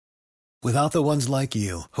Without the ones like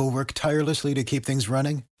you, who work tirelessly to keep things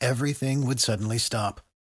running, everything would suddenly stop.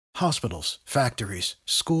 Hospitals, factories,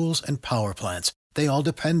 schools, and power plants, they all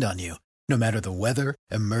depend on you. No matter the weather,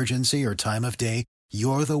 emergency, or time of day,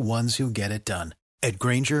 you're the ones who get it done. At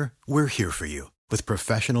Grainger, we're here for you with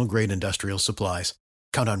professional-grade industrial supplies.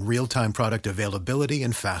 Count on real-time product availability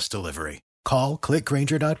and fast delivery. Call, click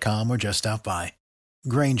Grainger.com, or just stop by.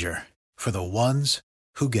 Grainger, for the ones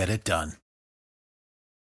who get it done.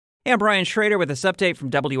 Hey, I'm Brian Schrader with this update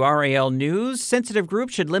from WRAL News. Sensitive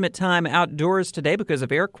groups should limit time outdoors today because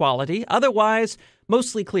of air quality. Otherwise,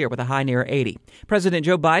 mostly clear with a high near 80. President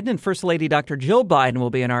Joe Biden and First Lady Dr. Jill Biden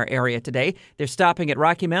will be in our area today. They're stopping at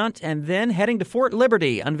Rocky Mount and then heading to Fort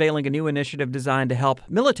Liberty, unveiling a new initiative designed to help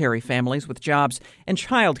military families with jobs and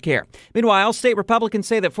child care. Meanwhile, state Republicans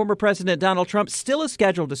say that former President Donald Trump still is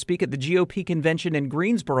scheduled to speak at the GOP convention in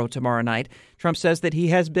Greensboro tomorrow night. Trump says that he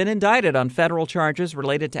has been indicted on federal charges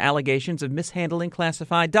related to allegations of mishandling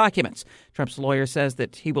classified documents. Trump's lawyer says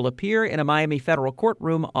that he will appear in a Miami federal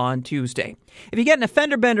courtroom on Tuesday. If you get an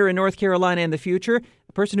offender bender in North Carolina in the future,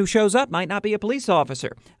 the person who shows up might not be a police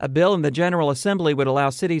officer. A bill in the General Assembly would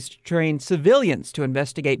allow cities to train civilians to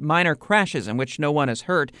investigate minor crashes in which no one is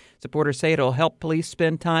hurt. Supporters say it'll help police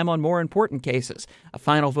spend time on more important cases. A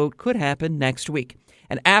final vote could happen next week.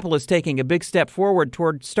 And Apple is taking a big step forward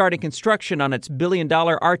toward starting construction on its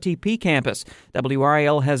billion-dollar RTP campus.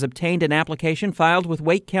 WRAL has obtained an application filed with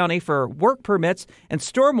Wake County for work permits and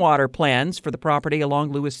stormwater plans for the property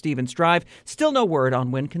along Lewis Stevens Drive. Still no word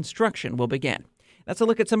on when construction will begin. That's a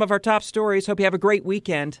look at some of our top stories. Hope you have a great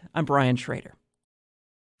weekend. I'm Brian Schrader.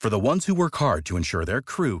 For the ones who work hard to ensure their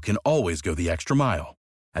crew can always go the extra mile,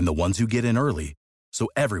 and the ones who get in early so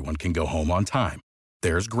everyone can go home on time,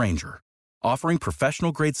 there's Grainger, offering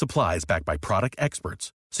professional-grade supplies backed by product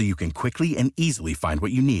experts so you can quickly and easily find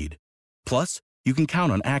what you need. Plus, you can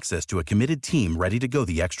count on access to a committed team ready to go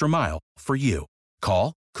the extra mile for you.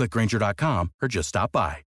 Call, click Grainger.com, or just stop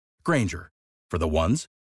by. Grainger, for the ones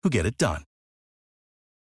who get it done.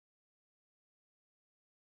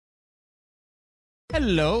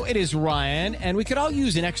 Hello, it is Ryan, and we could all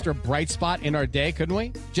use an extra bright spot in our day, couldn't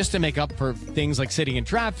we? Just to make up for things like sitting in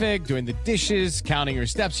traffic, doing the dishes, counting your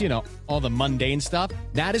steps, you know, all the mundane stuff.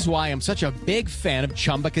 That is why I'm such a big fan of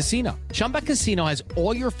Chumba Casino. Chumba Casino has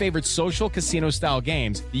all your favorite social casino-style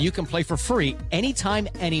games that you can play for free anytime,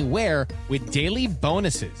 anywhere with daily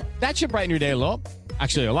bonuses. That should brighten your day a little.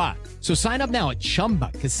 Actually, a lot. So sign up now at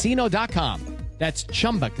ChumbaCasino.com. That's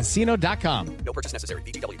ChumbaCasino.com. No purchase necessary.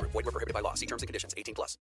 VGW Group. Void where prohibited by law. See terms and conditions. 18+.